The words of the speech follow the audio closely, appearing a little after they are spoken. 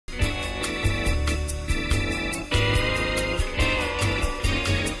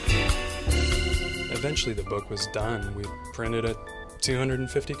Eventually the book was done. We printed it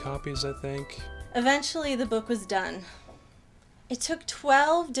 250 copies, I think. Eventually the book was done. It took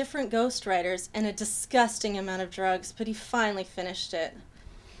 12 different ghostwriters and a disgusting amount of drugs, but he finally finished it.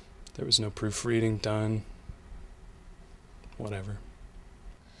 There was no proofreading done. Whatever.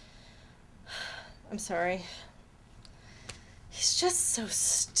 I'm sorry. He's just so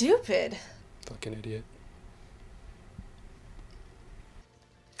stupid. Fucking idiot.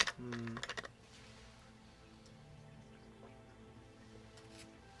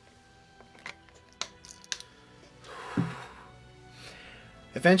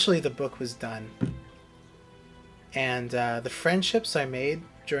 Eventually the book was done. And the friendships I made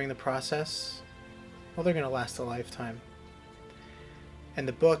during the process, well, they're going to last a lifetime. And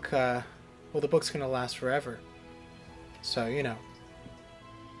the book, well, the book's going to last forever. So, you know,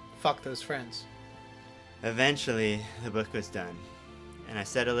 fuck those friends. Eventually, the book was done, and I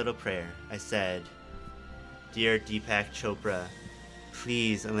said a little prayer. I said, "Dear Deepak Chopra,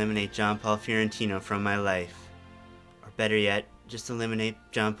 please eliminate Jon Paul Fiorentino from my life. Or better yet, just eliminate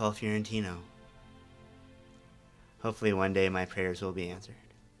Jon Paul Fiorentino." Hopefully one day my prayers will be answered.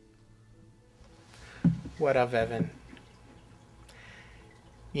 What of Evan?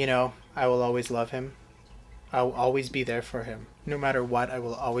 You know, I will always love him. I will always be there for him. No matter what, I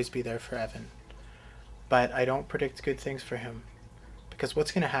will always be there for Evan. But I don't predict good things for him. Because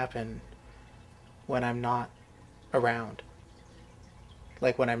what's going to happen when I'm not around?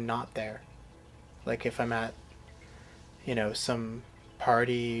 Like when I'm not there. Like if I'm at, you know, some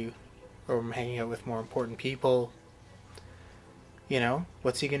party or I'm hanging out with more important people. You know,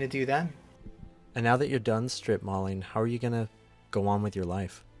 what's he going to do then? And now that you're done stripmalling, how are you going to go on with your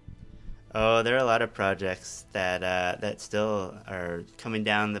life? Oh, there are a lot of projects that still are coming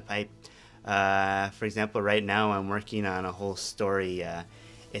down the pipe. For example, right now I'm working on a whole story.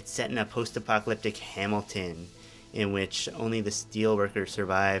 It's set in a post-apocalyptic Hamilton in which only the steel workers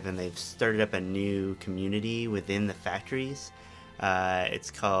survive, and they've started up a new community within the factories.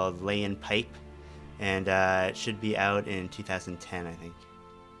 It's called Lay in Pipe, and it should be out in 2010, I think.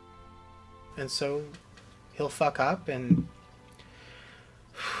 And so he'll fuck up and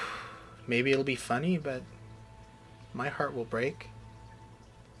maybe it'll be funny, but my heart will break.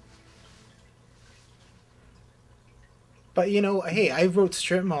 But, you know, hey, I wrote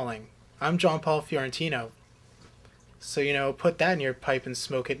Stripmalling. I'm Jon Paul Fiorentino. So, you know, put that in your pipe and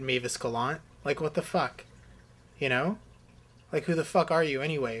smoke it, Mavis Gallant. Like, what the fuck? You know? Like, who the fuck are you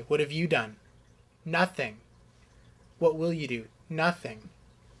anyway? What have you done? Nothing. What will you do? Nothing.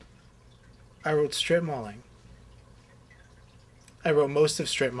 I wrote Stripmalling. I wrote most of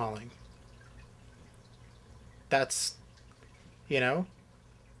Stripmalling. That's, you know?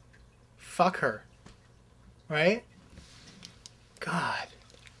 Fuck her. Right? God.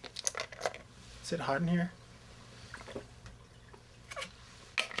 Is it hot in here?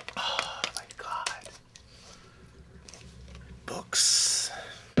 Oh my God. Books.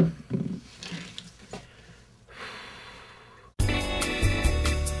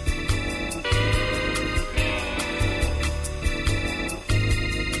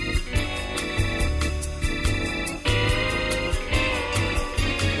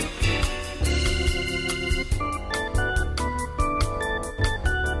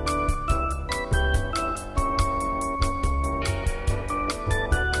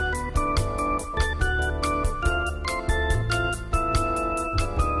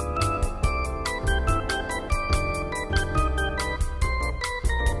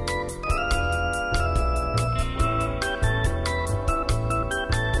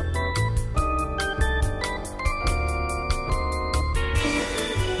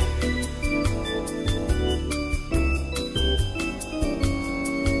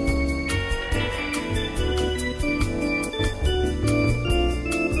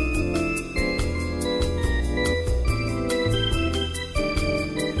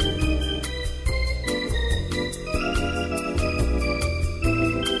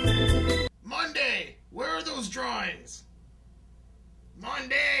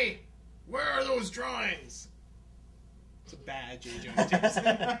 Munday, where are those drawings? It's a bad J. Jonah Jameson.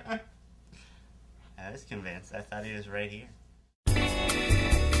 I was convinced. I thought he was right here.